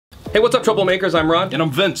Hey, what's up, troublemakers? I'm Rod. And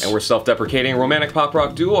I'm Vince. And we're self-deprecating romantic pop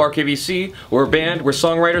rock duo, RKVC. We're a band, we're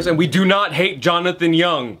songwriters, and we do not hate Jonathan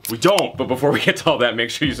Young. We don't. But before we get to all that, make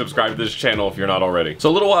sure you subscribe to this channel if you're not already. So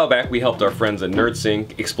a little while back, we helped our friends at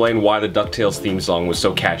NerdSync explain why the DuckTales theme song was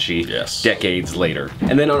so catchy decades later.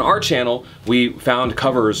 And then on our channel, we found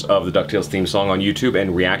covers of the DuckTales theme song on YouTube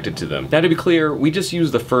and reacted to them. Now to be clear, we just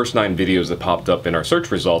used the first 9 videos that popped up in our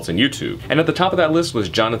search results in YouTube. And at the top of that list was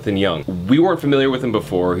Jonathan Young. We weren't familiar with him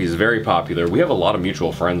before. He's very popular. We have a lot of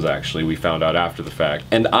mutual friends, actually, we found out after the fact.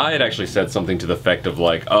 And I had actually said something to the effect of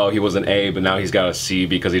like, oh, he was an A, but now he's got a C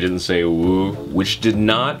because he didn't say woo, which did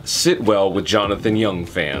not sit well with Jonathan Young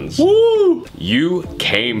fans. Woo! You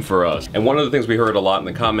came for us. And one of the things we heard a lot in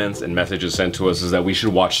the comments and messages sent to us is that we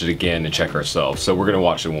should watch it again and check ourselves. So we're gonna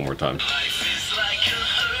watch it one more time.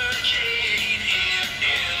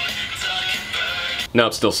 No,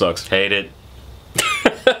 it still sucks. Hate it.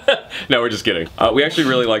 No, we're just kidding. We actually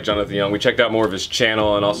really like Jonathan Young. We checked out more of his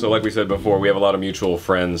channel, and also, like we said before, we have a lot of mutual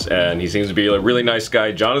friends, and he seems to be a really nice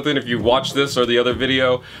guy. Jonathan, if you've watched this or the other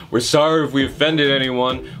video, we're sorry if we offended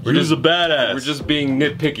anyone. We're just a badass. We're just being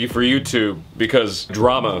nitpicky for YouTube, because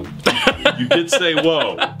drama. You did say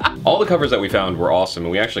whoa. All the covers that we found were awesome,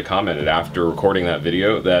 and we actually commented after recording that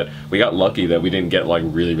video that we got lucky that we didn't get like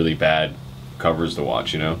really bad covers to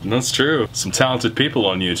watch, you know? That's true. Some talented people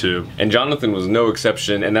on YouTube. And Jonathan was no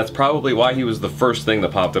exception, and that's probably why he was the first thing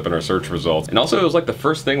that popped up in our search results. And also it was like the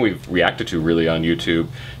first thing we've reacted to really on YouTube.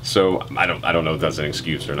 So I don't know if that's an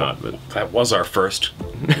excuse or not, but that was our first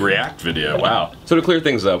react video. Wow. So to clear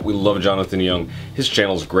things up, we love Jonathan Young. His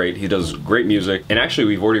channel's great. He does great music. And actually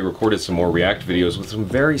we've already recorded some more react videos with some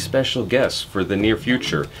very special guests for the near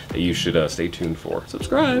future that you should stay tuned for.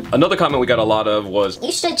 Subscribe. Another comment we got a lot of was,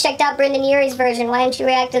 you should have checked out Brendon Urie's version. Why didn't you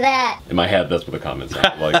react to that? In my head, that's what the comments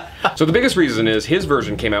sounded like. So the biggest reason is his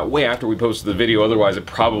version came out way after we posted the video, otherwise it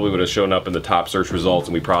probably would have shown up in the top search results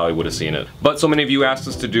and we probably would have seen it. But so many of you asked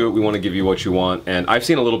us to do it, we want to give you what you want, and I've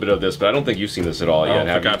seen a little bit of this, but I don't think you've seen this at all yet. I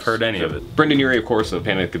don't think I've heard any of it. Brendon Urie, of course, of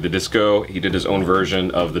Panic at the Disco, he did his own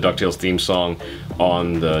version of the DuckTales theme song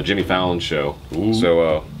on the Jimmy Fallon show. Ooh.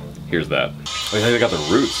 So here's that. Oh, they got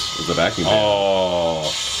the Roots as the backing band.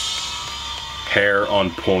 Oh, hair on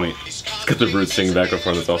point. It's got the Roots singing back up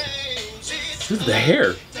front, it's awesome. This is the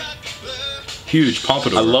hair. Huge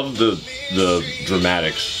pompadour. I love the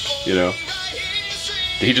dramatics, you know?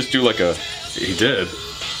 Did he just do like a... He did.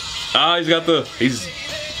 Ah, he's got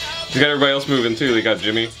everybody else moving too. They got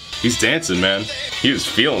Jimmy. He's dancing, man. He was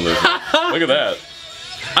feeling this. Look at that.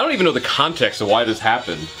 I don't even know the context of why this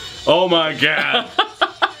happened. Oh my god.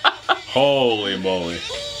 Holy moly.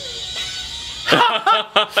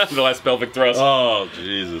 The last pelvic thrust. Oh,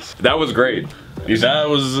 Jesus. That was great. That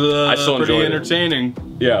was I still pretty enjoyed entertaining.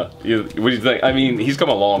 It. Yeah. What do you think? I mean, he's come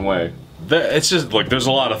a long way. It's just, like, there's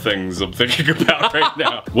a lot of things I'm thinking about right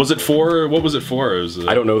now. Was it for, what was it for? It was,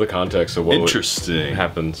 I don't know the context of what interesting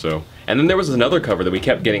happened, so. And then there was another cover that we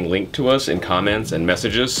kept getting linked to us in comments and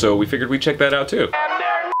messages, so we figured we'd check that out too.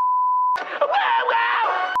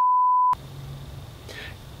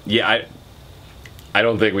 Yeah, I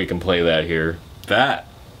don't think we can play that here. But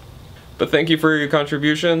thank you for your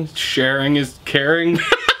contribution. Sharing is caring.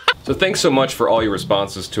 So thanks so much for all your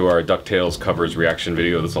responses to our DuckTales covers reaction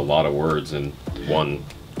video. That's a lot of words in one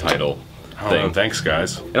title thing. Thanks,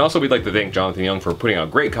 guys. And also we'd like to thank Jonathan Young for putting out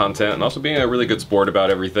great content and also being a really good sport about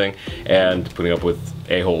everything and putting up with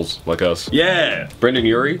a-holes like us. Yeah! Brendon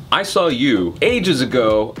Urie, I saw you ages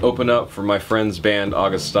ago open up for my friend's band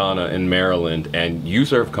Augustana in Maryland, and you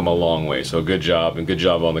sir have come a long way, so good job, and good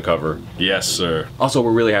job on the cover. Yes, sir. Also,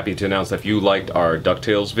 we're really happy to announce that if you liked our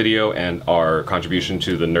DuckTales video and our contribution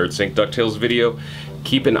to the NerdSync DuckTales video,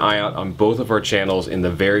 keep an eye out on both of our channels in the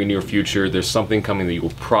very near future. There's something coming that you will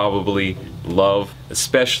probably love,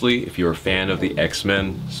 especially if you're a fan of the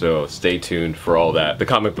X-Men, so stay tuned for all that. The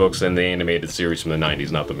comic books and the animated series from the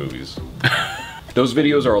 90s, not the movies. Those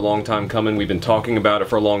videos are a long time coming. We've been talking about it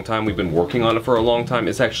for a long time. We've been working on it for a long time.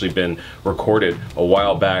 It's actually been recorded a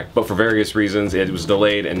while back, but for various reasons it was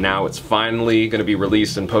delayed, and now it's finally going to be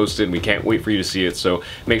released and posted. We can't wait for you to see it, so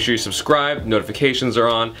make sure you subscribe, notifications are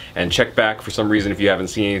on, and check back for some reason if you haven't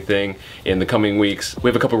seen anything in the coming weeks. We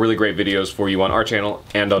have a couple really great videos for you on our channel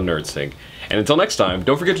and on NerdSync. And until next time,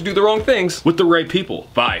 don't forget to do the wrong things with the right people.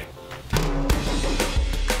 Bye.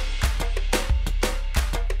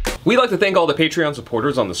 We'd like to thank all the Patreon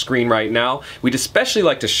supporters on the screen right now. We'd especially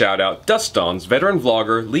like to shout out Dustons, veteran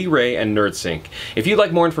vlogger, Lee Ray, and NerdSync. If you'd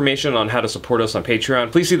like more information on how to support us on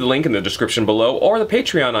Patreon, please see the link in the description below or the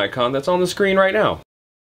Patreon icon that's on the screen right now.